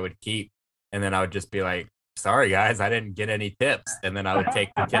would get, I would keep. And then I would just be like, sorry, guys, I didn't get any tips. And then I would take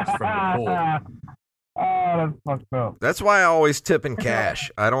the tips from the pool. Oh, that's fucked up. That's why I always tip in cash.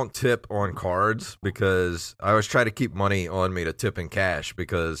 I don't tip on cards because I always try to keep money on me to tip in cash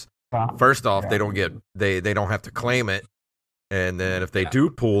because first off, they don't have to claim it. And then if they do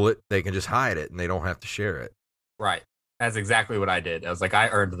pool it, they can just hide it and they don't have to share it. Right. That's exactly what I did. I was like, I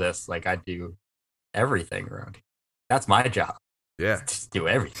earned this. Like, I do everything around here. That's my job. Yeah. Just do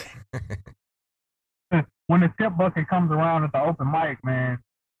everything. When the tip bucket comes around at the open mic, man,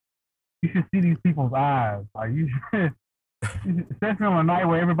 you should see these people's eyes. Like, you should, especially on a night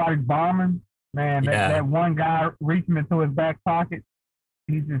where everybody's bombing, man, that one guy reaching into his back pocket,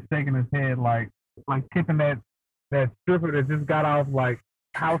 he's just shaking his head like tipping that stripper that just got off like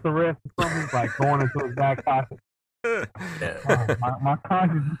house arrest or something, like going into his back pocket. My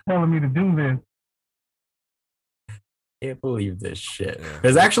conscience is telling me to do this. Can't believe this shit. Yeah.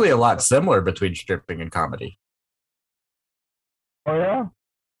 There's actually a lot similar between stripping and comedy. Oh yeah.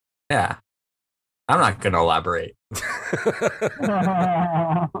 Yeah. I'm not going to elaborate.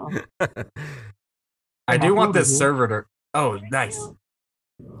 I do want this server to. Oh, nice.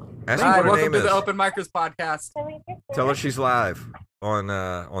 Ask Hi, her what her welcome name to is. the Open Micers podcast. Tell her she's live on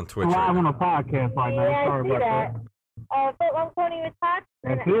Twitch. I'm Right live now. on a podcast right now. Yeah, Sorry I see about that. But I'm Tony with hot.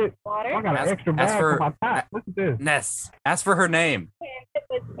 That's it. Water. I got an Ask- extra ask bag for- for my top. Look at this. Ness, ask for her name. It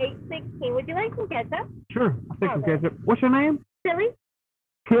was 816. Would you like some ketchup? Sure. I'll take some ketchup. What's your name? Silly.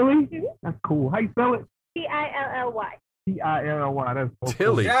 Tilly? Mhm. That's cool. How you spell it? Tilly. Tilly. That's so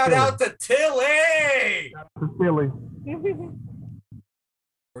Tilly. Cool. Shout out to Tilly. Tilly.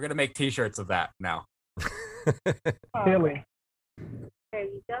 We're going to make t-shirts of that now. Tilly. There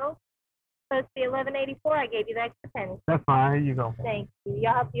you go. Supposed to be 1184. I gave you the extra 10. That's fine. Here you go. Thank you.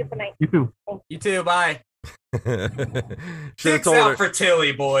 Y'all have you for night. You too. You too, bye. Should have Dicks told out her. for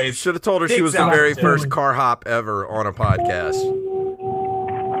Tilly, boys. Should have told her she Dicks was the out very for first Tilly. car hop ever on a podcast.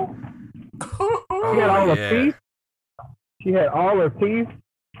 She had all Oh, her teeth. She had all her teeth.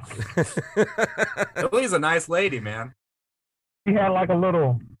 Tilly's a nice lady, man. She had like a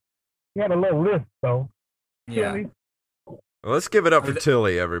little. She had a little list though. Yeah. Tilly. Well, let's give it up for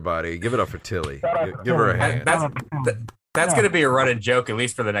Tilly, everybody. Give it up for Tilly. Shout out to Give her a Tilly. hand. That's- Shout out to Tilly. That's Yeah. going to be a running joke, at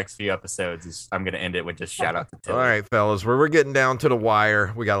least for the next few episodes. I'm going to end it with just shout out to Tilly. All right, fellas, we're getting down to the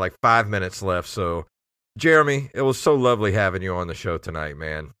wire. We got like 5 minutes left. So, Jeremy, it was so lovely having you on the show tonight,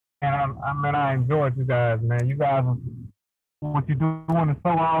 man. And I enjoyed you guys, man. You guys, what you're doing is so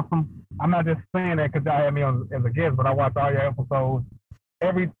awesome. I'm not just saying that because y'all had me on as a guest, but I watch all your episodes.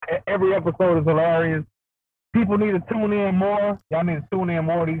 Every episode is hilarious. People need to tune in more. Y'all need to tune in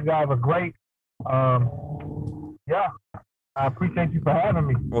more. These guys are great. Yeah, I appreciate you for having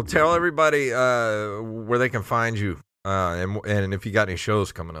me. Well, tell everybody where they can find you and if you got any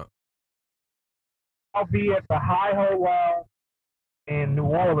shows coming up. I'll be at the Hi-Ho Lounge in New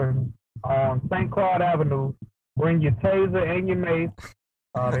Orleans on St. Claude Avenue. Bring your taser and your mace.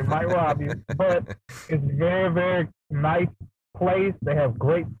 They might rob you, but it's a very, very nice place. They have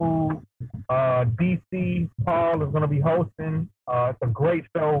great food. DC Paul is going to be hosting. It's a great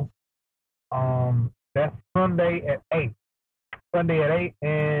show. That's Sunday at 8.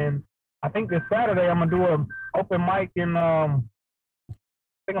 And I think this Saturday I'm going to do an open mic in, I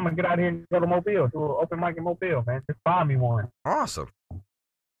think I'm going to get out here and go to Mobile, do an open mic in Mobile, man. Just find me one. Awesome.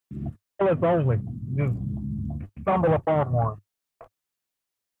 It's only. Just stumble upon one.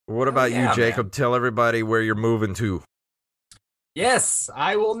 What about yeah, you, Jacob? man. Tell everybody where you're moving to. Yes,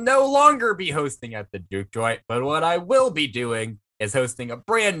 I will no longer be hosting at the Juke Joint, but what I will be doing is hosting a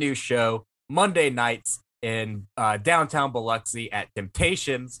brand new show Monday nights in downtown Biloxi at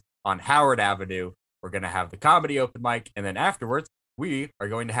Temptations on Howard Avenue. We're going to have the comedy open mic, and then afterwards, we are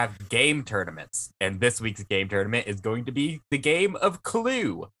going to have game tournaments. And this week's game tournament is going to be the game of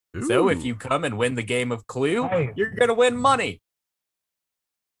Clue. So if Ooh. you come and win the game of Clue, Nice. you're going to win money.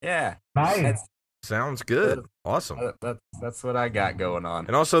 Yeah. Nice. Sounds good. Awesome. That's what I got going on.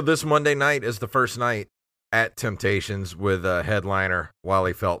 And also, this Monday night is the first night at Temptations with headliner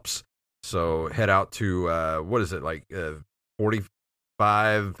Wally Phelps. So head out to, what is it, like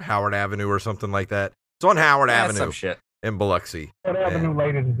 45 Howard Avenue or something like that. It's on Howard Yeah, Avenue some shit. in Biloxi. Howard Avenue,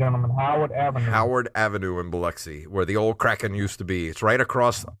 ladies and gentlemen. Howard Avenue. Howard Avenue in Biloxi, where the old Kraken used to be. It's right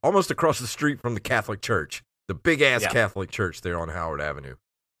across, almost across the street from the Catholic Church, the big ass Yeah. Catholic Church there on Howard Avenue.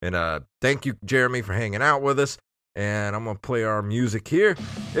 And thank you, Jeremy, for hanging out with us. And I'm going to play our music here.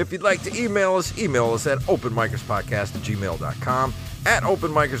 If you'd like to email us at openmicerspodcast@gmail.com, at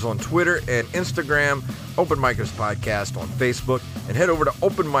openmicers on Twitter and Instagram, Open Micers Podcast on Facebook, and head over to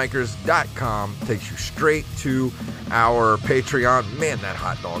openmicers.com. Takes you straight to our Patreon. Man, that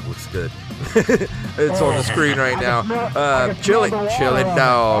hot dog looks good. It's on the screen right now. Chili dog.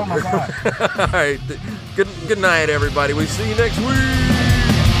 Oh my God. All right. Good night, everybody. We see you next week.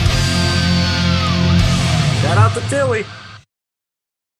 Shout out to Tilly.